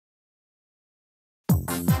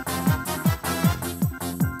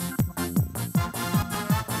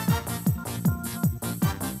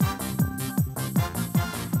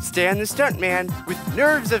Stan the Stuntman with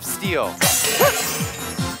nerves of steel.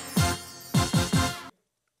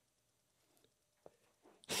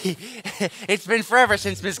 It's been forever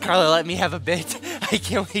since Miss Carla let me have a bit. I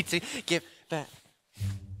can't wait to get back.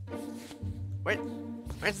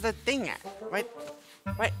 Where's the thing at? Wait,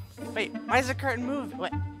 why is the curtain move?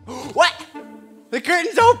 What? The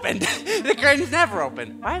curtain's opened! The curtain's never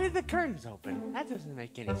open. Why did the curtains open? That doesn't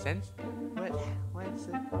make any sense. What is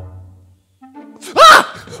it?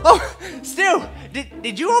 Ah! Oh, Stu,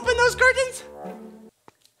 did you open those curtains?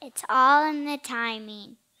 It's all in the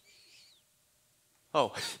timing.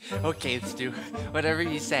 Oh, okay, Stu, whatever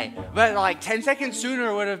you say. But like 10 seconds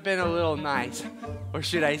sooner would have been a little nice. Or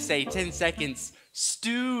should I say 10 seconds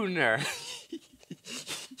stooner?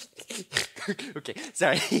 Okay,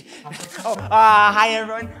 sorry. Oh, hi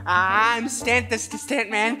everyone. I'm Stan the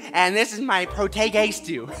Stuntman, and this is my protege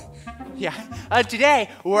Stu. Yeah, today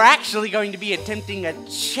we're actually going to be attempting a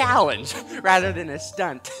challenge rather than a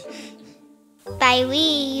stunt. By we,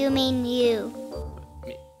 you mean you.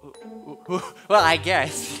 Well, I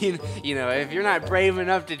guess, you know, if you're not brave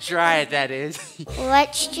enough to try it, that is.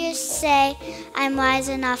 Let's just say I'm wise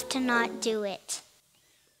enough to not do it.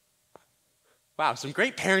 Wow, some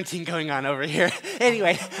great parenting going on over here.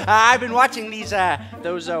 Anyway, I've been watching those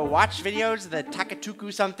watch videos, the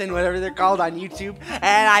Takatuku something, whatever they're called on YouTube,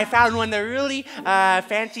 and I found one that really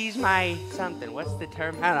fancies my something. What's the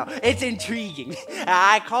term? I don't know. It's intriguing.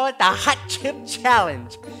 I call it the Hot Chip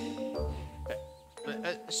Challenge.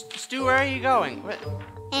 Stu, where are you going?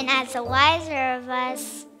 And as the wiser of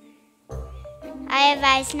us, I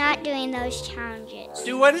advise not doing those challenges.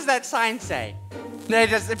 Stu, what does that sign say?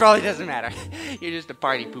 It probably doesn't matter. You're just a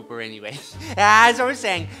party pooper anyway. As I was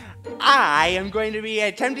saying, I am going to be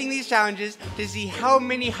attempting these challenges to see how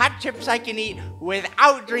many hot chips I can eat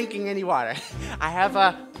without drinking any water. I have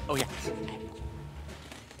a... Oh, yeah.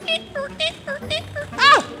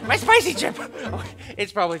 Oh, my spicy chip! Oh,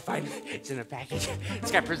 it's probably fine. It's in a package. It's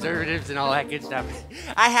got preservatives and all that good stuff.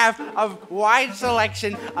 I have a wide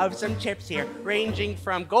selection of some chips here, ranging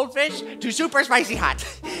from goldfish to super spicy hot.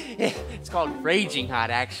 It's called raging hot,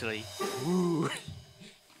 actually. Ooh.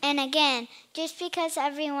 And again, just because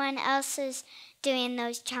everyone else is doing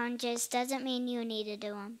those challenges doesn't mean you need to do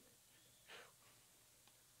them.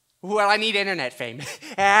 Well, I need internet fame.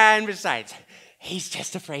 And besides, he's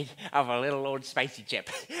just afraid of a little old spicy chip.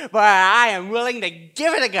 But I am willing to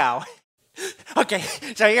give it a go. Okay,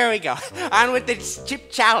 so here we go. On with the chip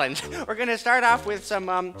challenge. We're going to start off with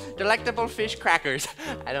some delectable fish crackers.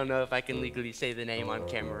 I don't know if I can legally say the name on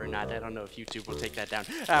camera or not. I don't know if YouTube will take that down.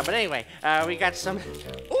 But anyway, we got some...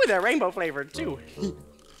 Ooh, they're rainbow flavored too.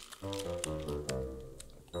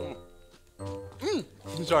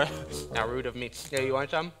 Sorry, how rude of me. Yeah, you want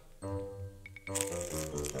some?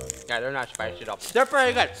 Yeah, they're not spicy at all. They're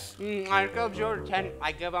pretty good. On a scale of 0 to 10,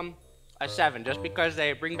 I give them a 7, just because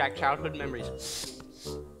they bring back childhood memories.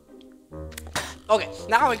 Okay,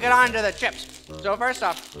 now we get on to the chips. So first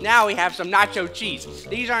off, now we have some nacho cheese.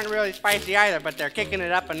 These aren't really spicy either, but they're kicking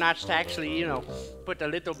it up a notch to actually, you know, put a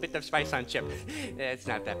little bit of spice on chip. It's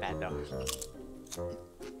not that bad though.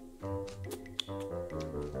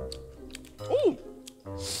 Ooh,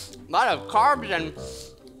 a lot of carbs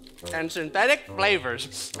and synthetic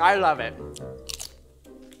flavors. I love it.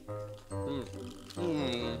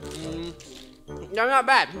 They're not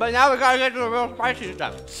bad, but now we gotta get to the real spicy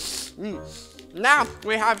stuff. Now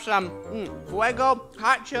we have some fuego,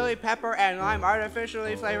 hot chili, pepper, and lime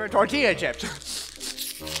artificially flavored tortilla chips.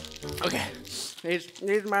 Okay,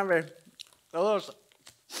 these might be a little...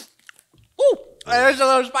 Ooh, there's a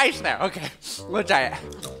little spice there. Okay, we'll try it.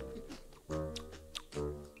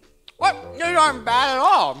 What? These aren't bad at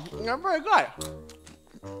all. They're pretty good.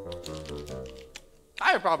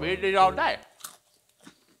 I could probably eat these all day.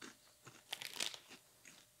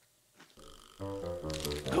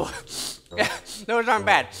 Yeah, those aren't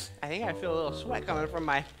bad. I think I feel a little sweat coming from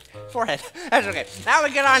my forehead. That's okay. Now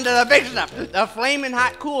we get on to the big stuff. The Flamin'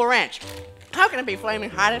 Hot Cool Ranch. How can it be flaming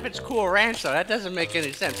hot if it's Cool Ranch though? That doesn't make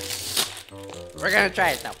any sense. We're gonna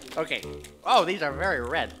try it though. Okay. Oh, these are very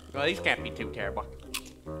red. Well, these can't be too terrible.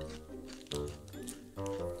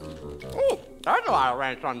 Ooh, there's a lot of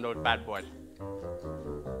ranch on those bad boys.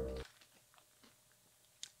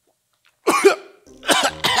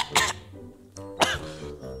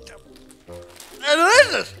 They're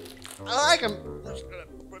delicious! I like them. I'm just gonna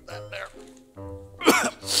put that there.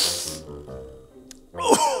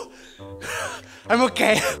 I'm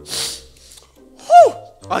okay. Whew.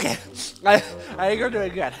 Okay, I think we're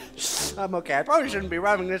doing good. I'm okay. I probably shouldn't be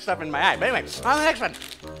rubbing this stuff in my eye. But anyway, on the next one.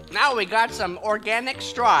 Now we got some organic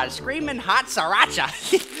straws. Screaming hot sriracha.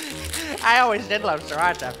 I always did love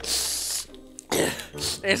sriracha.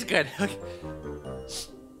 It's good. Okay.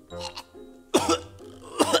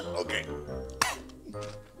 Okay.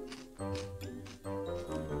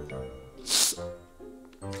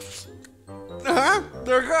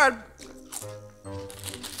 They're good.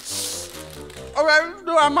 Okay,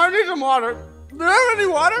 I might need some water. Do you have any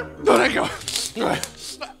water? No, thank you.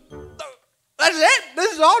 That's it?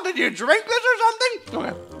 This is all? Did you drink this or something?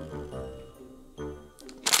 Okay.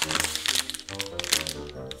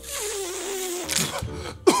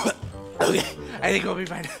 Okay, I think we'll be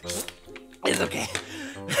fine. It's okay.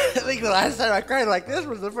 I think the last time I cried like this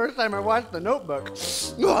was the first time I watched The Notebook.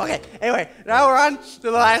 Okay, anyway, now we're on to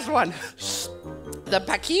the last one. The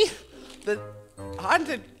Paki, the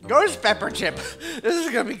haunted ghost pepper chip. This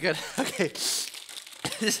is gonna be good. Okay,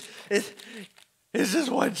 this is just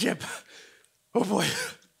one chip. Oh boy.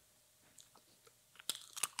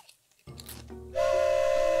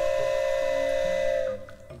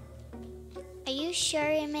 Are you sure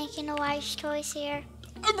you're making a wise choice here?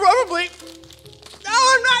 Probably. No,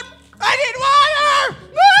 I'm not. I need water.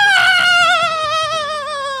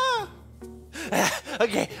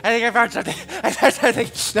 Okay, I think I found something.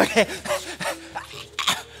 Okay.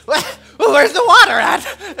 Well, where's the water at?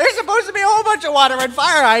 There's supposed to be a whole bunch of water in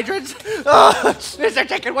fire hydrants. Oh, Mr.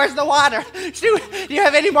 Chicken, where's the water? Stu, do you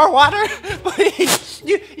have any more water? Please.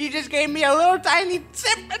 You just gave me a little tiny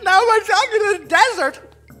sip, and now I'm stuck in the desert.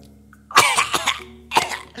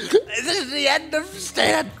 This is the end of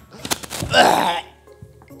Stan.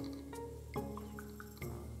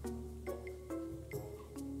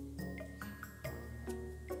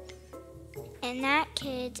 And that,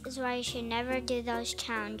 kids, is why you should never do those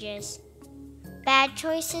challenges. Bad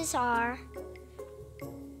choices are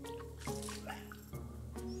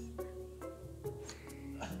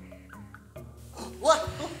What?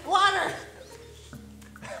 Water!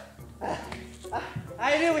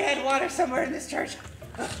 I knew we had water somewhere in this church,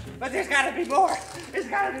 but there's gotta be more. There's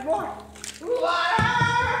gotta be more. Water!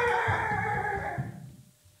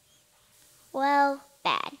 well,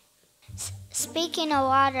 bad. Speaking of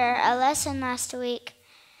water, a lesson last week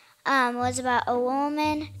was about a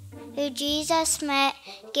woman who Jesus met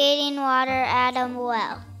getting water at a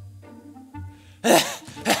well.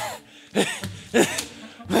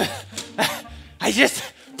 I just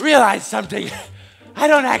realized something. I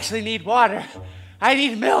don't actually need water. I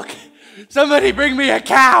need milk. Somebody bring me a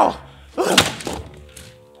cow.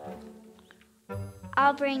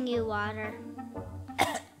 I'll bring you water.